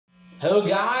Hello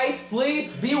guys,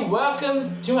 please be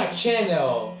welcome to my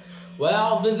channel.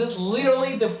 Well, this is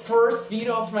literally the first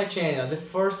video of my channel, the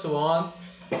first one.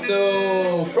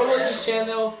 So probably this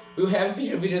channel will have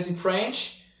videos in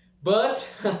French,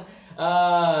 but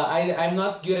I'm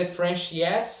not good at French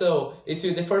yet, so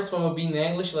the first one will be in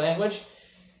English language.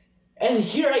 And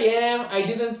here I am. I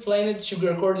didn't plan it to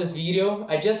record this video.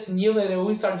 I just knew that I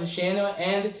will start the channel,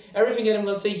 and everything that I'm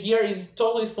gonna say here is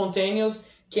totally spontaneous.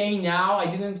 Came now. I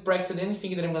didn't practice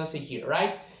anything that I'm gonna say here,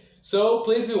 right? So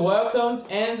please be welcome.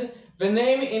 And the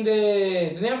name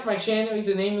of my channel is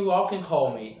the name you all can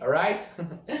call me. All right.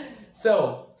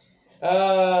 So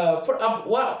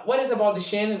what is about the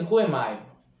channel and who am I?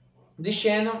 This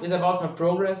channel is about my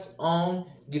progress on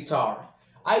guitar.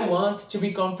 I want to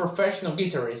become professional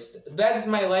guitarist. That is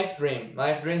my life dream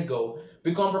goal.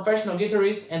 Become professional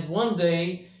guitarist and one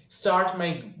day start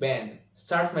my band.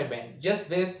 Just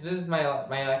this is my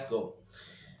life goal.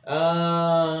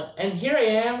 And here I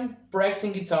am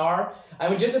practicing guitar.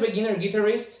 I'm just a beginner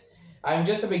guitarist. I'm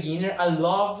just a beginner. A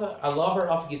lover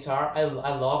of guitar. I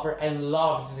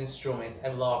love this instrument.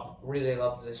 Really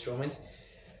love this instrument.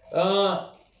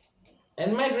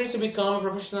 And my dream is to become a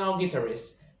professional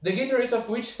guitarist. The guitarist of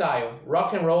which style?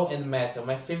 Rock and roll and metal.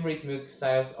 My favorite music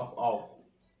styles of all.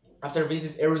 After this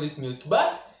is erudite music.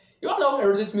 But you all know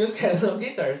erudite music has no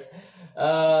guitars.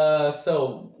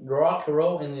 So rock,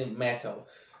 roll, and metal.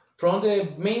 From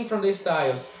the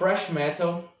styles, thrash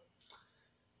metal,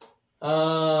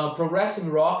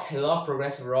 progressive rock. I love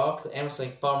progressive rock. Emerson,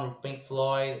 Lake Palmer, Pink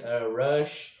Floyd,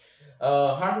 Rush,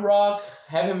 hard rock,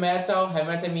 heavy metal. Heavy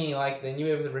metal I mean like the new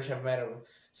wave of the British heavy metal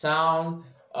sound.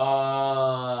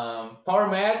 Power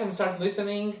metal. I'm start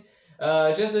listening.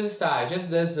 Just this style, just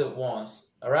this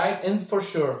once. All right, and for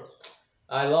sure.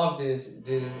 I love this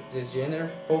genre,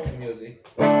 folk music.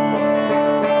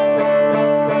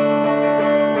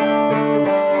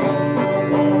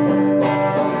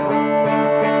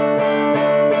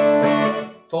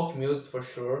 Folk music for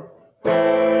sure.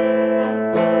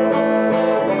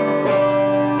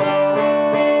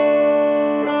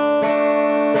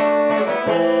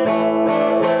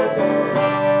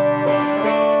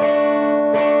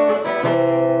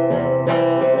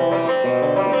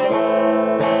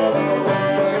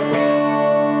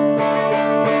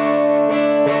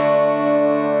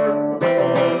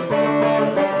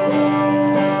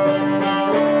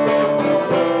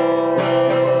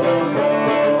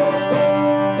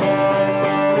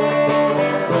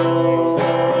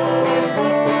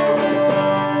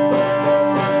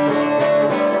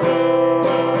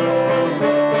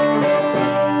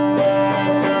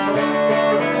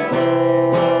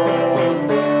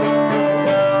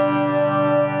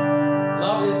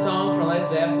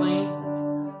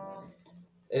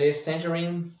 It is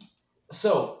Tangerine.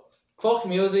 So, folk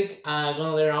music, I'm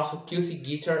gonna learn also acoustic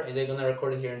guitar and they're gonna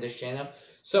record it here in this channel.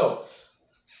 So,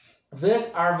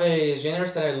 these are the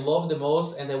genres that I love the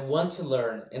most and I want to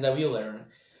learn and I will learn.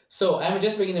 So, I'm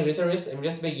just a beginner guitarist, I'm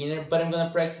just a beginner, but I'm gonna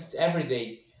practice every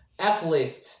day, at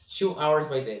least 2 hours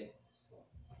by day.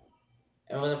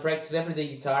 I'm gonna practice every day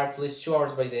guitar at least 2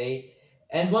 hours by day.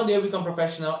 And one day I'll become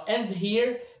professional. And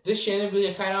here, this channel will be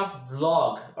a kind of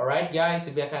vlog. Alright guys,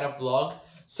 it'll be a kind of vlog.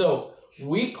 So,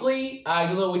 weekly, I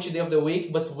don't know which day of the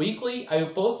week, but weekly I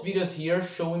will post videos here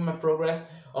showing my progress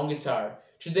on guitar.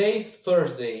 Today is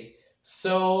Thursday.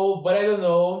 So, but I don't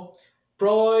know,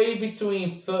 probably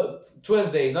between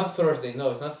Tuesday, not Thursday,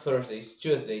 no, it's not Thursday, it's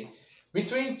Tuesday.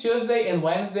 Between Tuesday and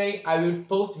Wednesday, I will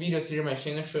post videos here on my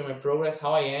channel showing my progress,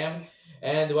 how I am,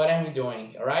 and what I'm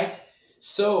doing, alright?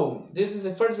 So, this is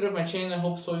the first video of my channel. I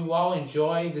hope so you all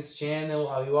enjoy this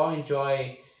channel, you all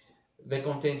enjoy the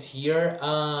content here.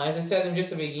 As I said, I'm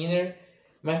just a beginner.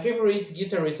 My favorite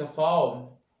guitarist of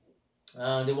all,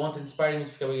 the one that inspired me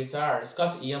to pick up a guitar,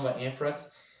 Scott Ian by Anthrax.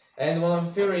 And one of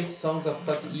my favorite songs of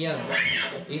Scott Ian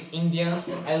is Indians.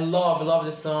 I love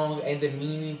the song and the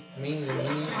meaning.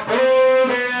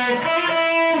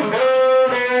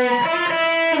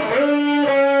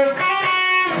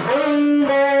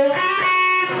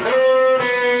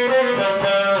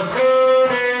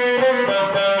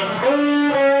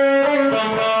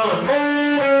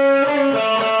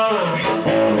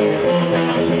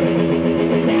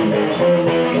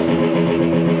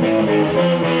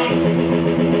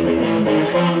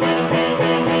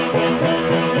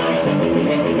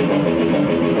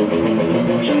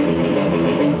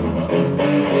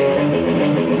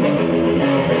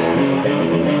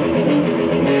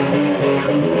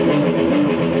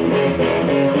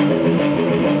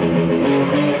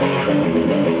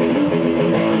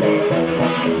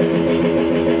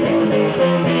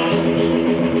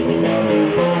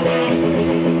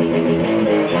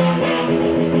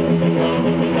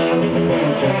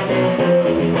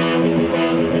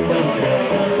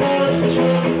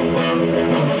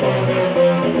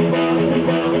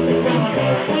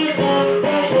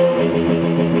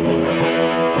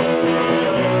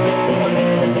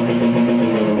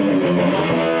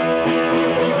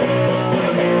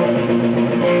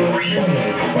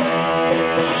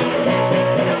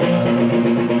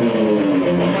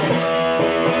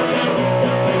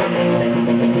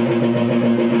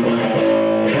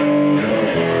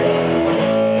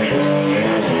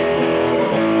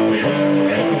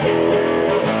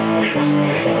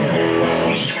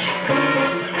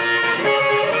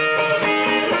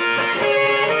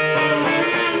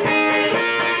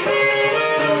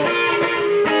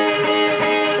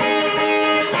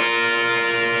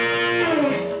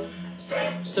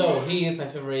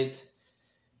 favorite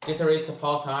guitarist of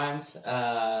all times.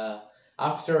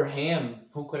 After him,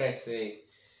 who could I say?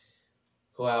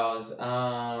 Who else?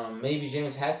 Maybe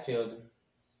James Hetfield.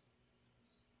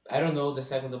 I don't know the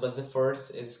second, but the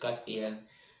first is Scott Ian.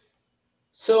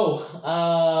 So,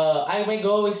 my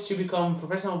goal is to become a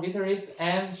professional guitarist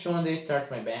and to one day start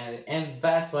my band, and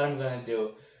that's what I'm gonna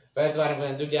do. That's what I'm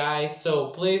gonna do, guys. So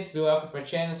please be welcome to my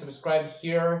channel, subscribe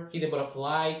here, hit the button of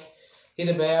like, hit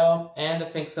the bell, and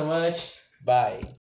thanks so much. Bye.